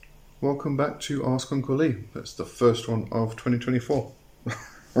Welcome back to Ask Uncle Lee. That's the first one of 2024.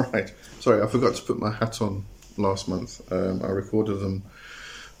 Right. Sorry, I forgot to put my hat on last month. I recorded them,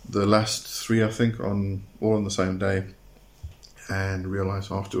 the last three, I think, all on the same day, and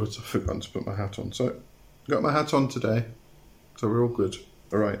realised afterwards I forgot to put my hat on. So, got my hat on today, so we're all good.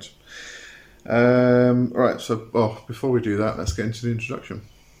 All right. So before we do that, let's get into the introduction.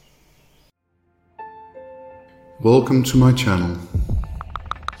 Welcome to my channel.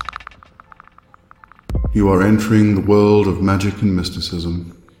 You are entering the world of magic and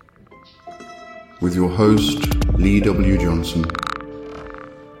mysticism with your host, Lee W. Johnson.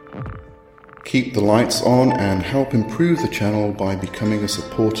 Keep the lights on and help improve the channel by becoming a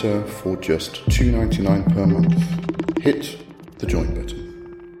supporter for just $2.99 per month. Hit the join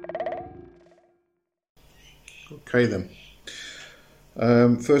button. Okay then.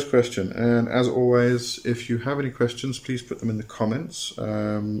 First question, and as always, if you have any questions, please put them in the comments.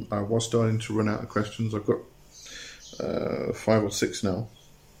 I was starting to run out of questions. I've got 5 or 6 now,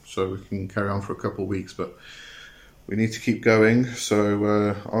 so we can carry on for a couple of weeks, but we need to keep going.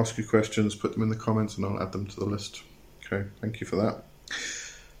 So ask your questions, put them in the comments, and I'll add them to the list. Okay, thank you for that.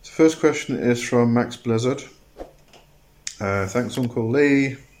 So first question is from Max Blizzard. Thanks, Uncle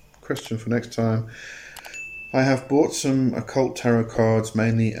Lee. Question for next time. I have bought some occult tarot cards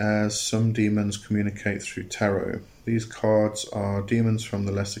mainly as some demons communicate through tarot. These cards are demons from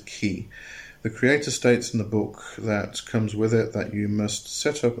the lesser key. The creator states in the book that comes with it that you must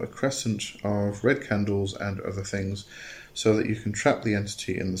set up a crescent of red candles and other things so that you can trap the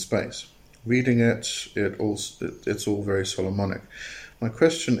entity in the space. Reading it's all very Solomonic. My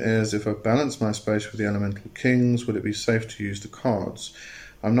question is, if I balance my space with the elemental kings, would it be safe to use the cards?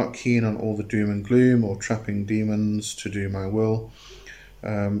 I'm not keen on all the doom and gloom or trapping demons to do my will.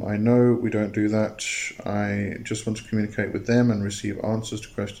 I know we don't do that. I just want to communicate with them and receive answers to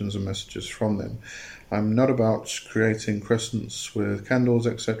questions and messages from them. I'm not about creating crescents with candles,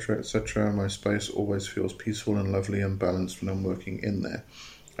 etc., etc. My space always feels peaceful and lovely and balanced when I'm working in there.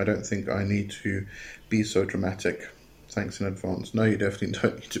 I don't think I need to be so dramatic. Thanks in advance. No, you definitely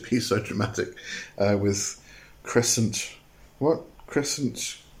don't need to be so dramatic with crescent. What?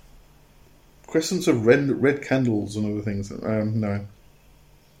 Crescents of red candles and other things. No,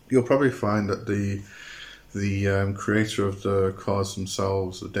 you'll probably find that the creator of the cards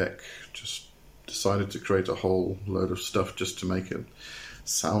themselves, the deck, just decided to create a whole load of stuff just to make it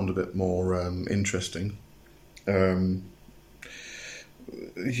sound a bit more interesting.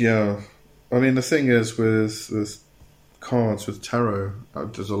 Yeah, I mean the thing is with cards, with tarot,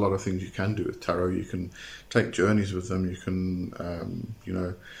 there's a lot of things you can do with tarot. You can take journeys with them. You can,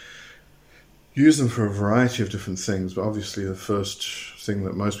 use them for a variety of different things. But obviously, the first thing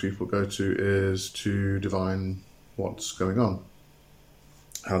that most people go to is to divine what's going on,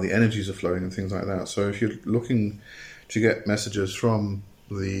 how the energies are flowing, and things like that. So if you're looking to get messages from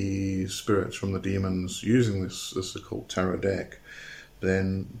the spirits, from the demons, using this occult tarot deck,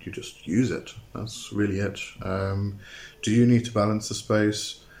 then you just use it. That's really it. Do you need to balance the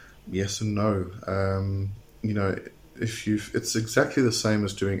space? Yes and no. It's exactly the same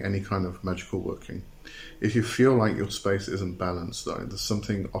as doing any kind of magical working. If you feel like your space isn't balanced, though, there's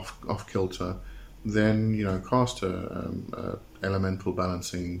something off kilter, then cast a elemental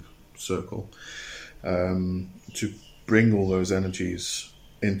balancing circle to bring all those energies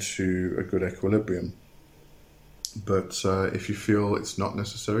into a good equilibrium. But if you feel it's not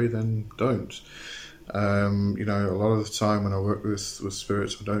necessary, then don't. A lot of the time when I work with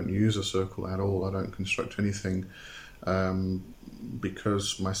spirits, I don't use a circle at all. I don't construct anything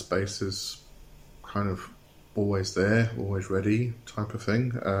because my space is kind of always there, always ready type of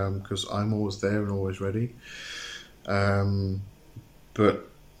thing, because I'm always there and always ready. But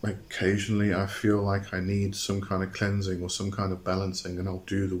occasionally I feel like I need some kind of cleansing or some kind of balancing, and I'll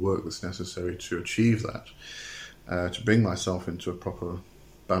do the work that's necessary to achieve that. To bring myself into a proper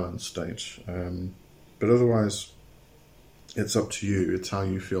balanced state. But otherwise, it's up to you. It's how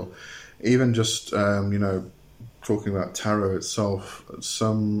you feel. Even just, talking about tarot itself,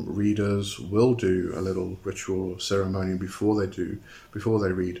 some readers will do a little ritual or ceremony before they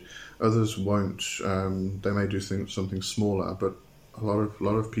read. Others won't. They may do something smaller, but a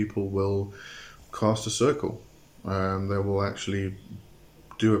lot of people will cast a circle. They will actually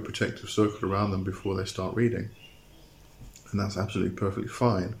do a protective circle around them before they start reading. And that's absolutely perfectly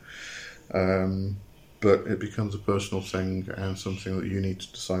fine. But it becomes a personal thing and something that you need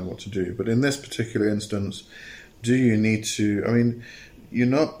to decide what to do. But in this particular instance, do you need to... I mean,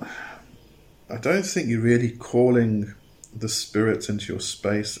 I don't think you're really calling the spirits into your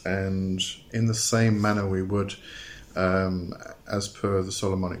space and in the same manner we would as per the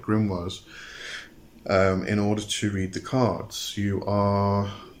Solomonic Grimoires, in order to read the cards. You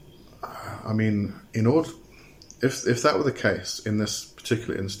are, I mean, in order, if that were the case in this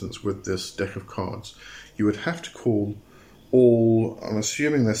particular instance with this deck of cards, you would have to call all, I'm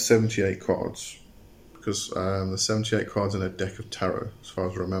assuming there's 78 cards, because there's 78 cards in a deck of tarot, as far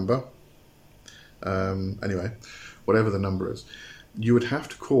as I remember. Anyway, whatever the number is, you would have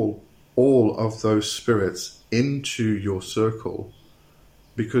to call all of those spirits into your circle,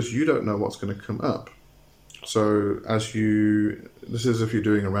 because you don't know what's going to come up. So this is if you're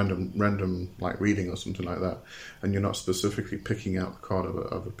doing a random like reading or something like that, and you're not specifically picking out the card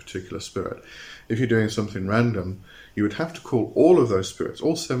of a particular spirit. If you're doing something random, you would have to call all of those spirits,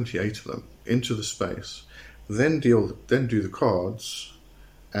 all 78 of them, into the space, then do the cards,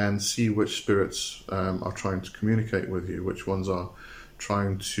 and see which spirits are trying to communicate with you, which ones are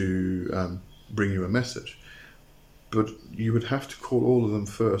trying to bring you a message. But you would have to call all of them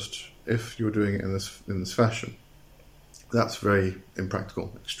first if you're doing it in this fashion. That's very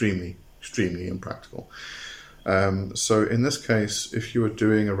impractical, extremely impractical. So in this case, if you were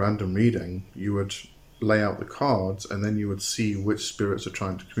doing a random reading, you would lay out the cards, and then you would see which spirits are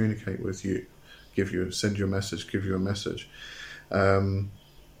trying to communicate with you, send you a message, give you a message.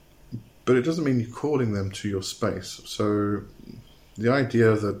 But it doesn't mean you're calling them to your space. So the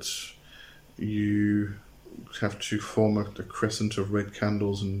idea that you have to form a crescent of red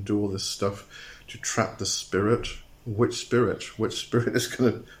candles and do all this stuff to trap the spirit. Which spirit is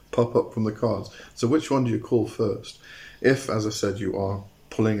going to pop up from the cards? So which one do you call first? If, as I said, you are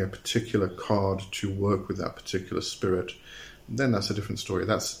pulling a particular card to work with that particular spirit, then that's a different story.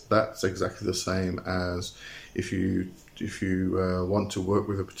 That's exactly the same as if you want to work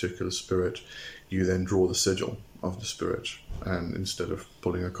with a particular spirit, you then draw the sigil of the spirit, and instead of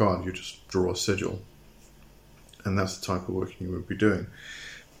pulling a card, you just draw a sigil. And that's the type of work you would be doing.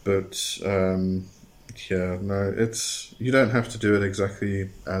 But you don't have to do it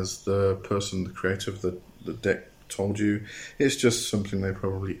exactly as the creator of the deck told you. It's just something they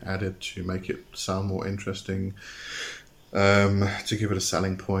probably added to make it sound more interesting, to give it a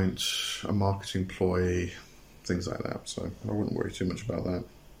selling point, a marketing ploy, things like that. So I wouldn't worry too much about that.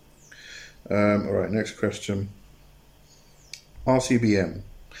 All right, next question. RCBM.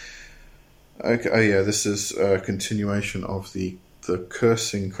 Okay, oh yeah, this is a continuation of the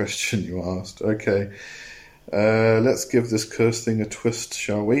cursing question you asked. Okay, let's give this curse thing a twist,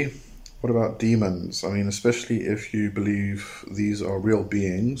 shall we? What about demons? I mean, especially if you believe these are real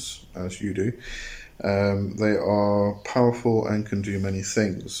beings, as you do, they are powerful and can do many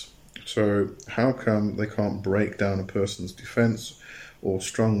things. So how come they can't break down a person's defense or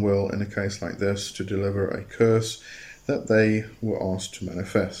strong will in a case like this to deliver a curse that they were asked to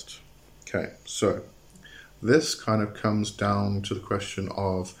manifest? Okay, so this kind of comes down to the question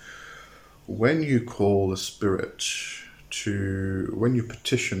of when you call a spirit when you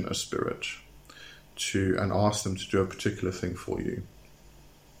petition a spirit and ask them to do a particular thing for you,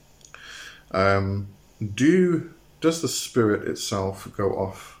 does the spirit itself go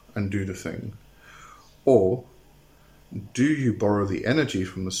off and do the thing? Or do you borrow the energy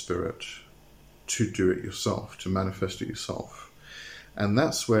from the spirit to do it yourself, to manifest it yourself? And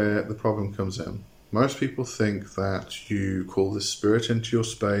that's where the problem comes in. Most people think that you call this spirit into your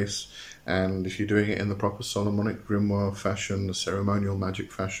space, and if you're doing it in the proper Solomonic Grimoire fashion, the ceremonial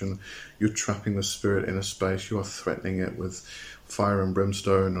magic fashion, you're trapping the spirit in a space, you are threatening it with fire and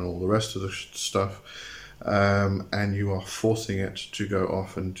brimstone and all the rest of the stuff, and you are forcing it to go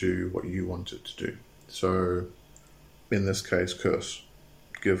off and do what you want it to do. So, in this case, curse.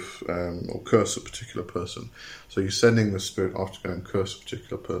 Or curse a particular person. So you're sending the spirit off to go and curse a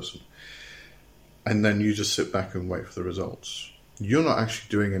particular person, and then you just sit back and wait for the results. You're not actually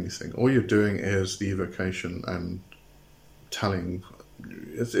doing anything. All you're doing is the evocation and telling.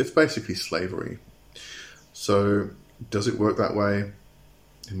 It's basically slavery. So does it work that way?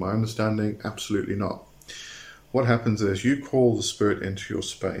 In my understanding, absolutely not. What happens is you call the spirit into your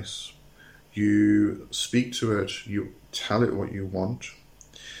space, you speak to it, you tell it what you want,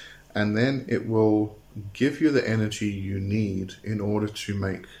 and then it will give you the energy you need in order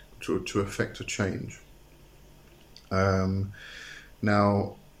to effect a change.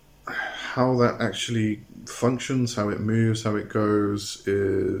 Now, how that actually functions, how it moves, how it goes,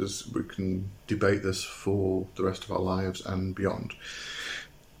 we can debate this for the rest of our lives and beyond.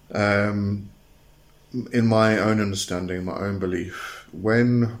 In my own understanding, my own belief,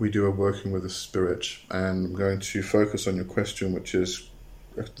 when we do a working with a spirit, and I'm going to focus on your question, which is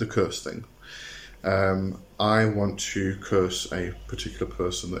the curse thing. I want to curse a particular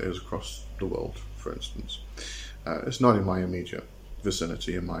person that is across the world, for instance. It's not in my immediate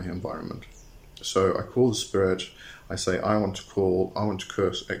vicinity, in my environment. So I call the spirit. I say, I want to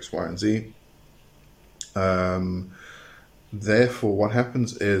curse X, Y, and Z. Therefore, what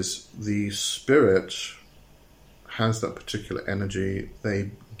happens is the spirit has that particular energy.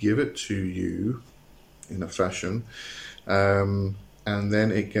 They give it to you in a fashion, and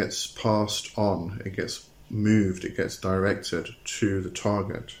then it gets passed on. It gets moved. It gets directed to the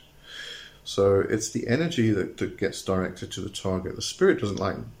target. So it's the energy that gets directed to the target. The spirit doesn't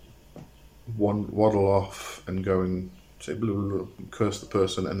like waddle off and go and say blah, blah, blah, curse the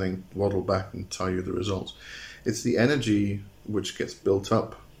person and then waddle back and tell you the results. It's the energy which gets built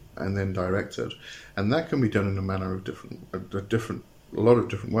up and then directed, and that can be done in a manner of a lot of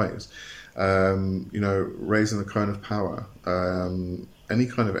different ways. Raising the cone of power, any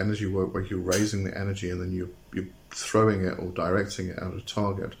kind of energy work where you're raising the energy and then you're throwing it or directing it at a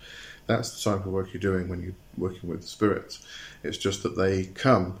target. That's the type of work you're doing when you're working with spirits. It's just that they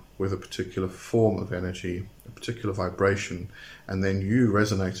come with a particular form of energy, a particular vibration, and then you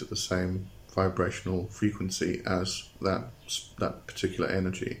resonate at the same vibrational frequency as that particular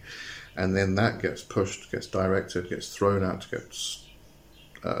energy. And then that gets pushed, gets directed, gets thrown out, gets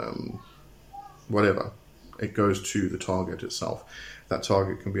whatever. It goes to the target itself. That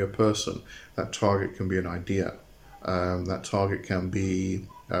target can be a person. That target can be an idea. That target can be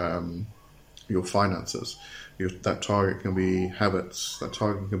your finances. That target can be habits. That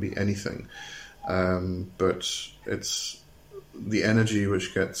target can be anything. But it's the energy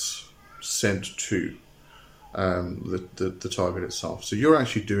which gets sent to the target itself. So you're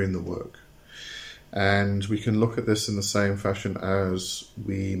actually doing the work. And we can look at this in the same fashion as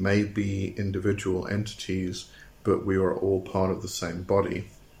we may be individual entities, but we are all part of the same body.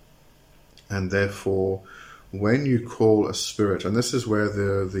 And therefore, when you call a spirit, and this is where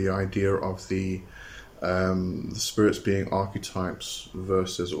the idea of the spirits being archetypes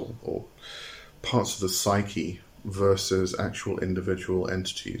versus or parts of the psyche versus actual individual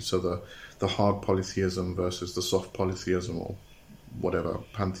entities. So the hard polytheism versus the soft polytheism, or whatever,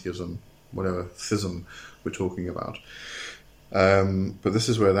 pantheism, whatever thism we're talking about. But this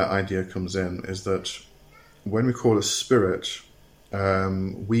is where that idea comes in, is that when we call a spirit,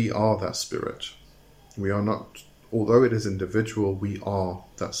 we are that spirit. We are not, although it is individual, we are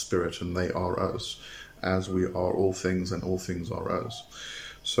that spirit and they are us, as we are all things and all things are us.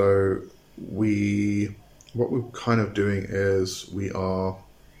 So what we're kind of doing is we are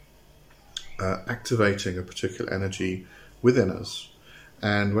activating a particular energy within us.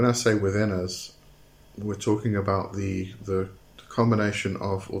 And when I say within us, we're talking about the combination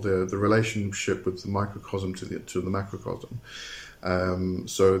of, or the relationship with the microcosm to the macrocosm.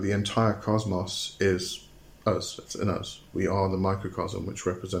 So the entire cosmos is us. It's in us. We are the microcosm, which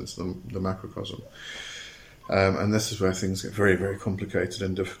represents the macrocosm. And this is where things get very, very complicated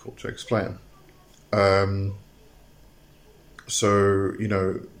and difficult to explain. So,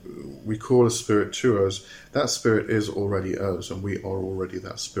 we call a spirit to us. That spirit is already us, and we are already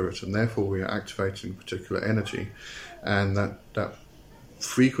that spirit, and therefore we are activating particular energy, and that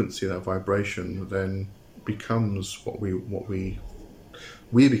frequency, that vibration, then becomes what we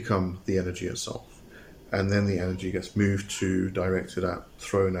become the energy itself, and then the energy gets moved to, directed at,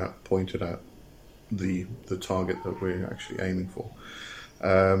 thrown at, pointed at the target that we're actually aiming for.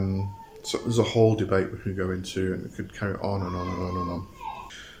 So there's a whole debate we could go into, and it could carry on and on and on and on.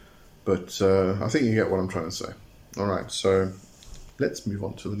 But I think you get what I'm trying to say. All right, so let's move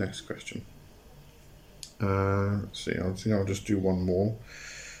on to the next question. Let's see, I think I'll just do one more,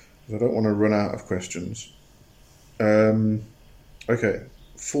 because I don't want to run out of questions. Okay,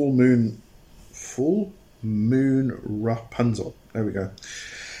 full moon Rapunzel. There we go.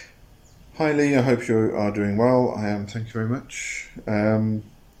 Hi Lee, I hope you are doing well. I am, thank you very much.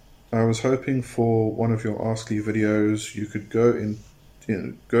 I was hoping for one of your Ask Lee videos you could go into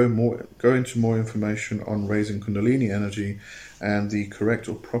more information on raising Kundalini energy and the correct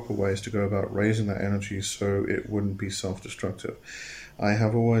or proper ways to go about raising that energy so it wouldn't be self-destructive. I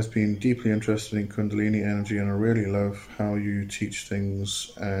have always been deeply interested in Kundalini energy, and I really love how you teach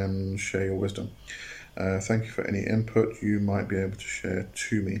things and share your wisdom. Thank you for any input you might be able to share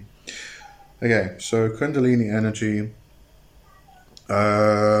to me. Okay, so Kundalini energy.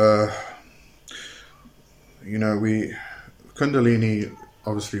 Kundalini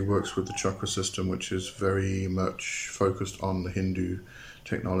obviously works with the chakra system, which is very much focused on the Hindu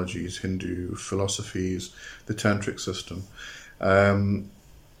technologies, Hindu philosophies, the tantric system.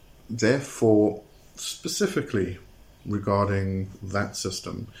 Therefore, specifically regarding that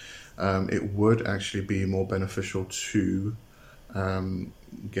system, it would actually be more beneficial to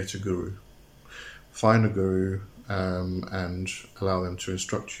get a guru. Find a guru, and allow them to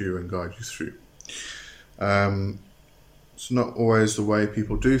instruct you and guide you through. It's not always the way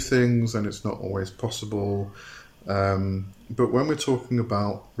people do things, and it's not always possible. But when we're talking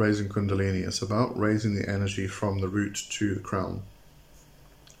about raising Kundalini, it's about raising the energy from the root to the crown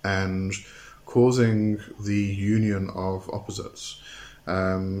and causing the union of opposites.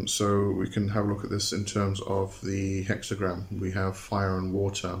 So we can have a look at this in terms of the hexagram. We have fire and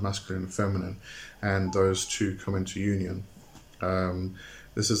water, masculine and feminine, and those two come into union.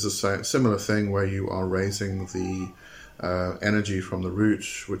 This is a similar thing where you are raising the energy from the root,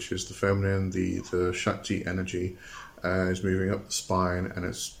 which is the feminine. The Shakti energy is moving up the spine, and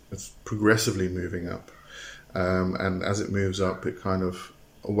it's progressively moving up. And as it moves up, it kind of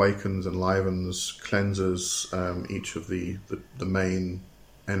awakens, enlivens, cleanses each of the main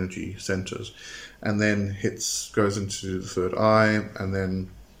energy centers, and then goes into the third eye, and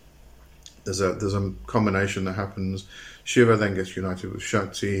then there's a combination that happens. Shiva then gets united with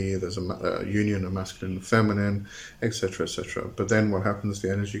Shakti. There's a union of masculine and feminine, etc., etc. But then what happens?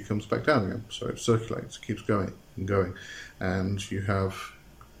 The energy comes back down again. So it circulates, keeps going and going, and you have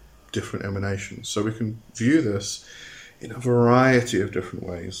different emanations. So we can view this in a variety of different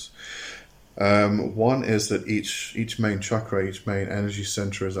ways. One is that each main chakra, each main energy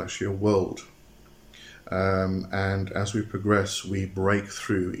center is actually a world. And as we progress, we break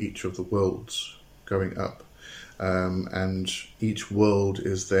through each of the worlds going up. And each world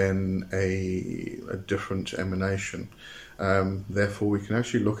is then a different emanation. Therefore, we can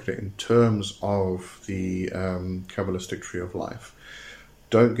actually look at it in terms of the Kabbalistic tree of life.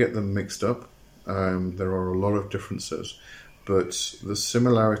 Don't get them mixed up. There are a lot of differences, but the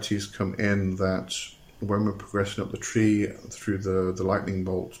similarities come in that when we're progressing up the tree through the lightning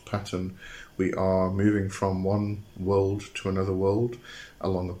bolt pattern, we are moving from one world to another world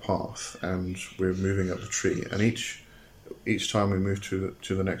along the path, and we're moving up the tree. And each time we move to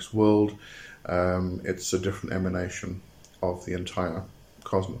the next world, it's a different emanation of the entire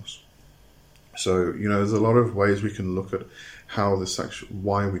cosmos. So, there's a lot of ways we can look at how this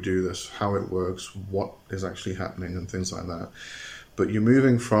why we do this, how it works, what is actually happening, and things like that. But you're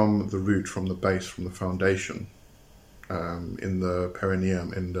moving from the root, from the base, from the foundation, in the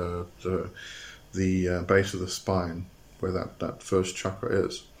perineum, in the base of the spine, where that first chakra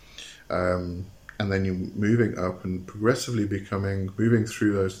is. And then you're moving up and progressively moving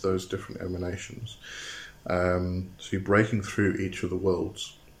through those different emanations. So you're breaking through each of the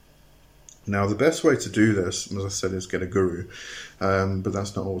worlds. Now, the best way to do this, as I said, is get a guru, but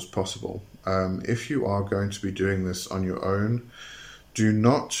that's not always possible. If you are going to be doing this on your own, do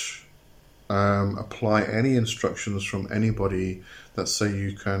not apply any instructions from anybody that say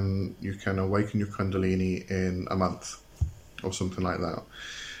you can awaken your Kundalini in a month or something like that.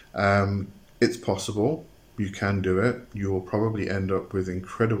 It's possible. You can do it. You will probably end up with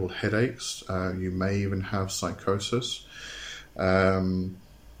incredible headaches. You may even have psychosis.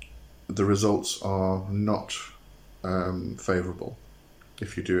 The results are not favorable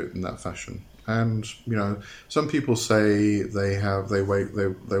if you do it in that fashion. And some people say they awakened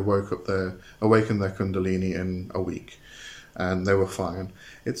their Kundalini in a week, and they were fine.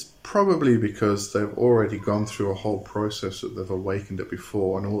 It's probably because they've already gone through a whole process that they've awakened it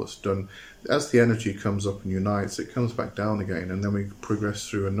before, and all it's done, as the energy comes up and unites, it comes back down again, and then we progress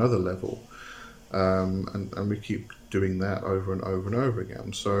through another level, and we keep doing that over and over and over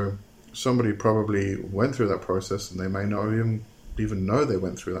again. So somebody probably went through that process, and they may not even know they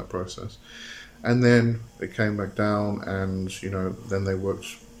went through that process. And then it came back down, and then they worked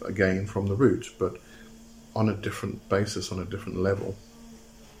again from the root, but on a different basis, on a different level.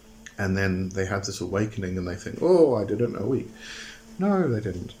 And then they had this awakening, and they think, oh, I did it in a week. No, they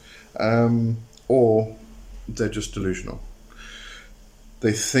didn't. Or they're just delusional.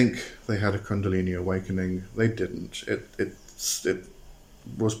 They think they had a Kundalini awakening. They didn't. It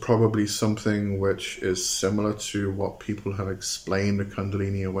was probably something which is similar to what people have explained a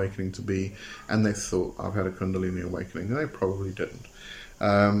Kundalini awakening to be, and they thought, I've had a Kundalini awakening, and they probably didn't.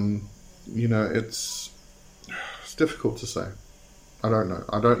 It's difficult to say. I don't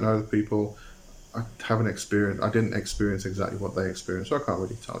know the people. I didn't experience exactly what they experienced, so I can't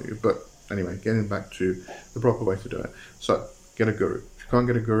really tell you. But anyway, getting back to the proper way to do it. So, get a guru. If you can't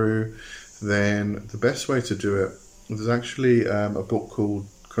get a guru, then the best way to do it, there's actually a book called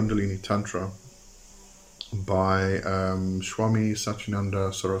Kundalini Tantra by Swami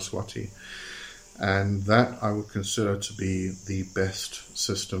Satchidananda Saraswati, and that I would consider to be the best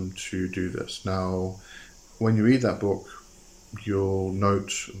system to do this. Now, when you read that book, you'll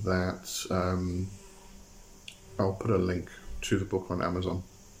note that I'll put a link to the book on Amazon,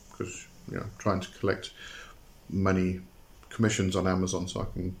 because trying to collect many commissions on Amazon, so I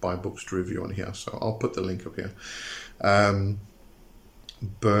can buy books to review on here. So I'll put the link up here.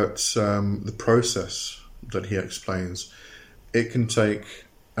 But the process that he explains, it can take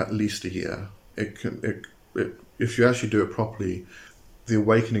at least a year. If you actually do it properly, the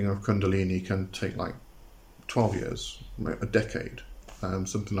awakening of Kundalini can take like 12 years, a decade,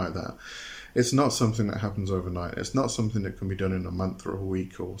 something like that. It's not something that happens overnight. It's not something that can be done in a month or a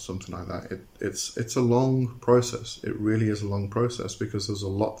week or something like that. It's a long process. It really is a long process because there's a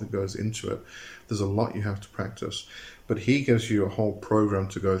lot that goes into it. There's a lot you have to practice. But he gives you a whole program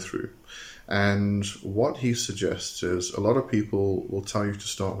to go through. And what he suggests is, a lot of people will tell you to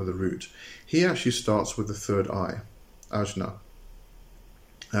start with the root. He actually starts with the third eye, Ajna.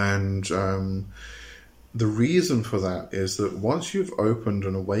 And the reason for that is that once you've opened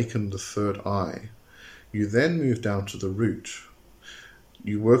and awakened the third eye, you then move down to the root.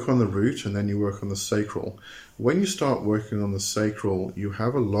 You work on the root and then you work on the sacral. When you start working on the sacral, you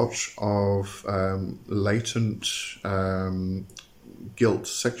have a lot of latent guilt,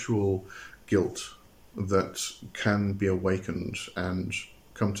 sexual guilt, that can be awakened and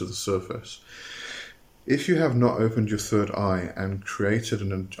come to the surface. If you have not opened your third eye and created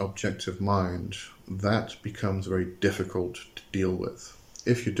an objective mind, that becomes very difficult to deal with.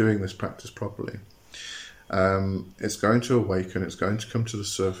 If you're doing this practice properly, it's going to awaken, it's going to come to the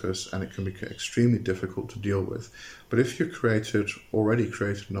surface, and it can be extremely difficult to deal with. But if you've already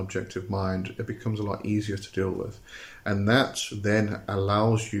created an objective mind, it becomes a lot easier to deal with. And that then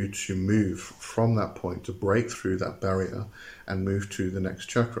allows you to move from that point, to break through that barrier and move to the next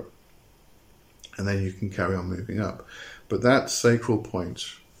chakra. And then you can carry on moving up. But that sacral point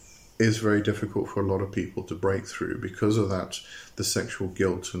is very difficult for a lot of people to break through because of that, the sexual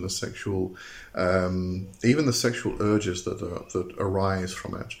guilt and the sexual, even the sexual urges that arise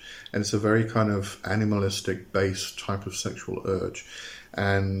from it. And it's a very kind of animalistic based type of sexual urge.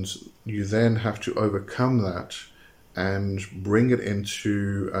 And you then have to overcome that and bring it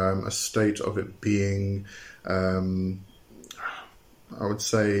into a state of it being, I would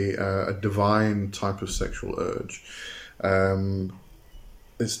say, a divine type of sexual urge.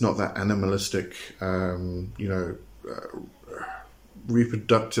 It's not that animalistic,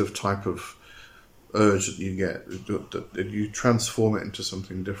 reproductive type of urge that you get. You transform it into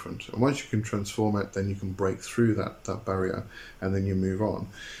something different. And once you can transform it, then you can break through that barrier, and then you move on.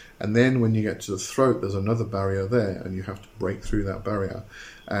 And then when you get to the throat, there's another barrier there, and you have to break through that barrier.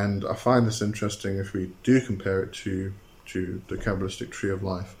 And I find this interesting if we do compare it to the Kabbalistic tree of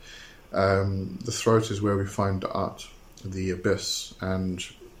life. The throat is where we find Da'at, the abyss, and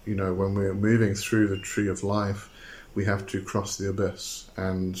when we're moving through the tree of life, we have to cross the abyss,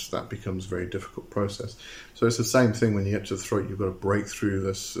 and that becomes a very difficult process. So it's the same thing when you get to the throat. You've got to break through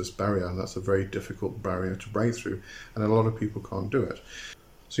this barrier, and that's a very difficult barrier to break through, and a lot of people can't do it.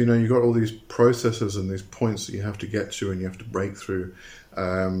 So you've got all these processes and these points that you have to get to and you have to break through.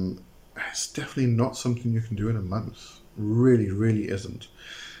 It's definitely not something you can do in a month. Really, really isn't.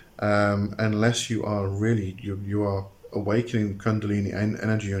 Unless you are really, you are awakening Kundalini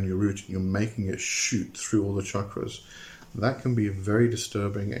energy on your root and you're making it shoot through all the chakras. That can be very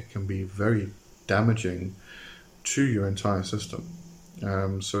disturbing. It can be very damaging to your entire system.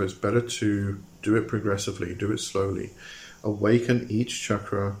 So it's better to do it progressively, do it slowly. Awaken each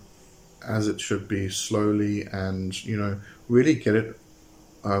chakra as it should be, slowly, and really get it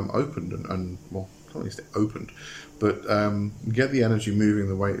opened and well, not at least opened, but get the energy moving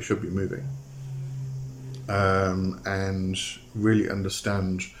the way it should be moving, and really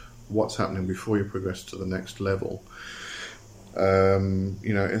understand what's happening before you progress to the next level.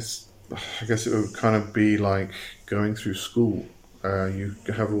 It's, I guess it would kind of be like going through school. You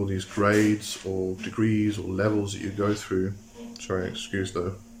have all these grades or degrees or levels that you go through. Sorry, excuse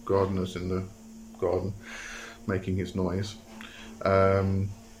the gardeners in the garden making his noise.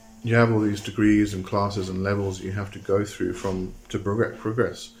 You have all these degrees and classes and levels that you have to go through to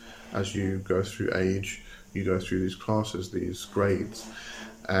progress. As you go through age, you go through these classes, these grades.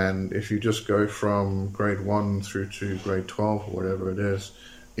 And if you just go from grade 1 through to grade 12 or whatever it is,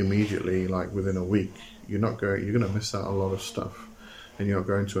 immediately, like within a week, you're going to miss out a lot of stuff, and you're not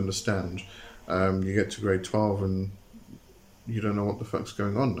going to understand. You get to grade 12 and you don't know what the fuck's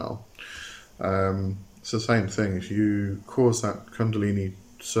going on now. It's the same thing. If you cause that Kundalini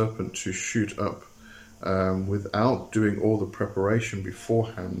serpent to shoot up without doing all the preparation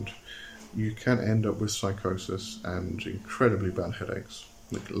beforehand, you can end up with psychosis and incredibly bad headaches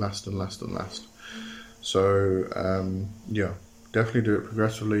that last and last and last. So definitely do it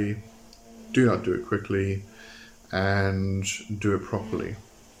progressively. Do not do it quickly, and do it properly.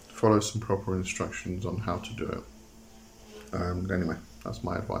 follow some proper instructions on how to do it. Anyway, that's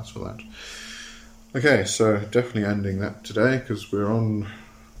my advice for that. Okay, so definitely ending that today because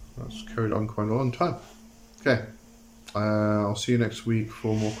that's carried on quite a long time. Okay, I'll see you next week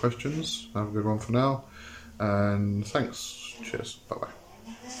for more questions. Have a good one for now, and thanks. Cheers. Bye bye.